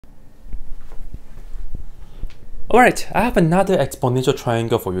Alright, I have another exponential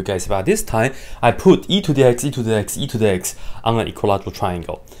triangle for you guys, but this time I put e to the x, e to the x, e to the x on an equilateral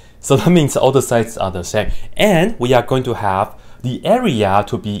triangle. So that means all the sides are the same. And we are going to have the area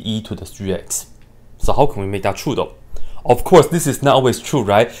to be e to the 3x. So how can we make that true though? Of course, this is not always true,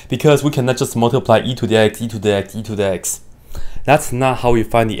 right? Because we cannot just multiply e to the x, e to the x, e to the x. That's not how we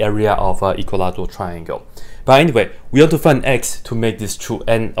find the area of an equilateral triangle. But anyway, we want to find x to make this true.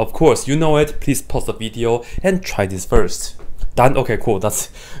 And of course, you know it. Please pause the video and try this first. Done? Okay, cool. Let's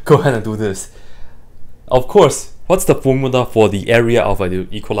go ahead and do this. Of course, what's the formula for the area of an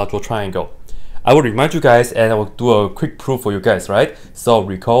equilateral triangle? I will remind you guys and I will do a quick proof for you guys, right? So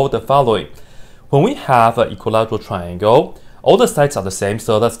recall the following. When we have an equilateral triangle, all the sides are the same,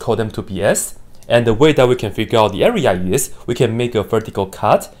 so let's call them to be S. And the way that we can figure out the area is, we can make a vertical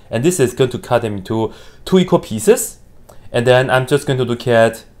cut, and this is going to cut them into two equal pieces. And then I'm just going to look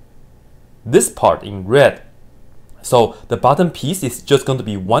at this part in red. So the bottom piece is just going to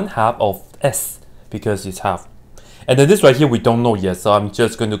be 1/2 of S, because it's half. And then this right here, we don't know yet, so I'm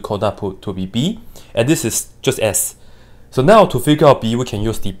just going to call that to be B, and this is just S. So now to figure out B, we can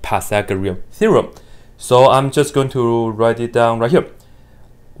use the Pythagorean Theorem. So I'm just going to write it down right here.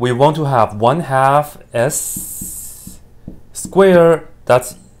 We want to have 1/2 S squared,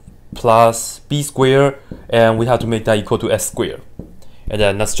 that's plus B squared, and we have to make that equal to S squared. And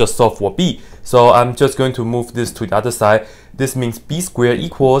then let's just solve for B. So I'm just going to move this to the other side. This means B squared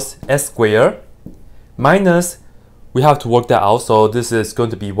equals S squared minus, we have to work that out, so this is going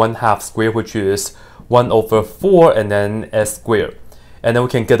to be 1/2 squared, which is 1/4, and then S squared. And then we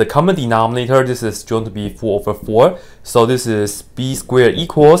can get the common denominator. This is going to be 4/4. So this is B squared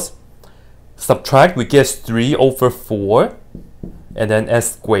equals, subtract, we get 3/4, and then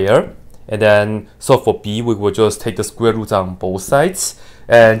S squared. And then, so for B, we will just take the square roots on both sides.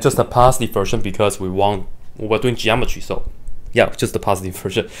 And just a positive version because we're doing geometry. So yeah, just the positive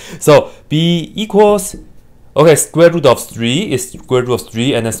version. So B equals, okay, square root of 3 is square root of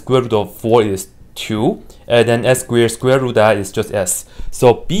 3, and then square root of 4 is 2, and then S squared, square root that is just S.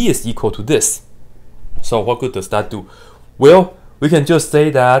 So B is equal to this. So what good does that do? Well, we can just say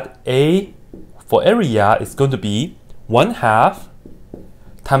that A for area is going to be 1/2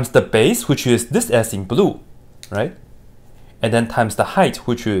 times the base, which is this S in blue, right? And then times the height,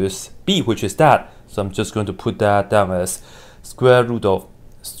 which is B, which is that. So I'm just going to put that down as square root of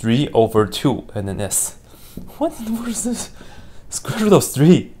 3/2, and then S. What is this? Square root of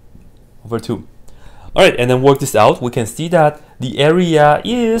 3/2. Alright, and then work this out. We can see that the area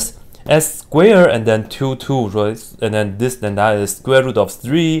is S squared and then 2, right? And then this, then that is square root of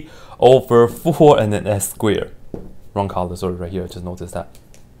 3/4 and then S squared. Wrong color, sorry, right here, just notice that.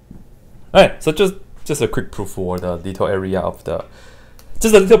 Alright, so just a quick proof for the little area of the,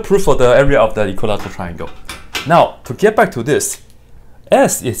 just a little proof for the area of the equilateral triangle. Now, to get back to this,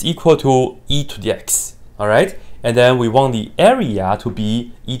 S is equal to e to the x, alright? And then we want the area to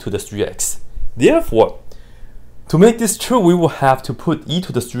be e to the 3x. Therefore, to make this true, we will have to put e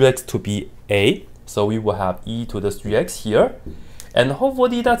to the 3x to be A. So we will have e to the 3x here. And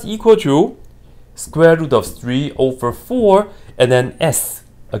hopefully that's equal to square root of 3/4. And then S,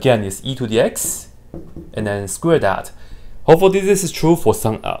 again, is e to the x. And then square that. Hopefully this is true for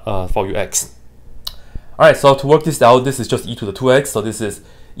some for your x. Alright, so to work this out, this is just e to the 2x. So this is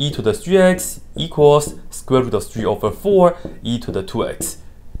e to the 3x equals square root of 3/4 e to the 2x.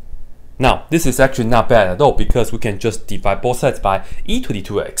 Now, this is actually not bad at all because we can just divide both sides by e to the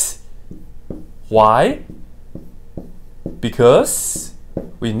 2x. Why? Because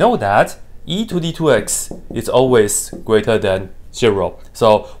we know that e to the 2x is always greater than 0.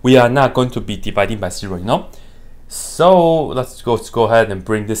 So we are not going to be dividing by 0, you know? So let's go ahead and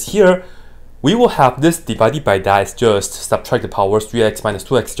bring this here. We will have this divided by that is just subtract the powers, 3x minus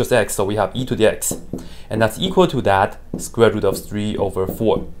 2x, just x. So we have e to the x. And that's equal to that square root of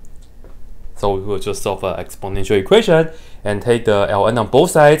 3/4. So we will just solve an exponential equation and take the ln on both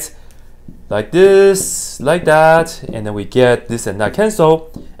sides, like this, like that, and then we get this and that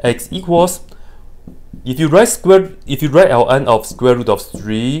cancel. X equals, if you write ln of square root of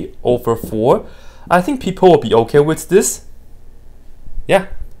 3/4, I think people will be okay with this. Yeah,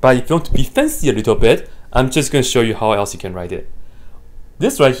 but if you want to be fancy a little bit, I'm just going to show you how else you can write it.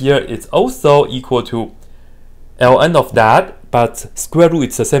 This right here is also equal to ln of that, but square root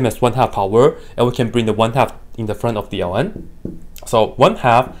is the same as 1/2 power, and we can bring the 1/2 in the front of the ln. So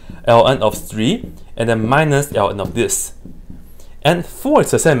 1/2 ln of 3, and then minus ln of this. And 4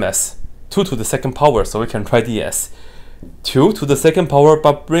 is the same as 2 to the second power, so we can write it as 2 to the second power,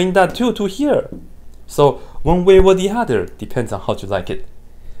 but bring that 2 to here. So one way or the other, depends on how you like it.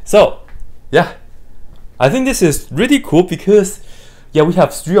 So yeah, I think this is really cool because, yeah, we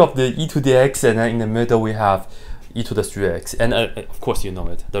have 3 of the e to the x, and then in the middle we have e to the 3x. And of course, you know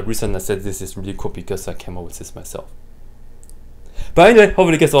it. The reason I said this is really cool because I came up with this myself. But anyway,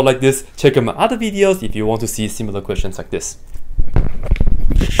 hopefully you guys all like this. Check out my other videos if you want to see similar questions like this.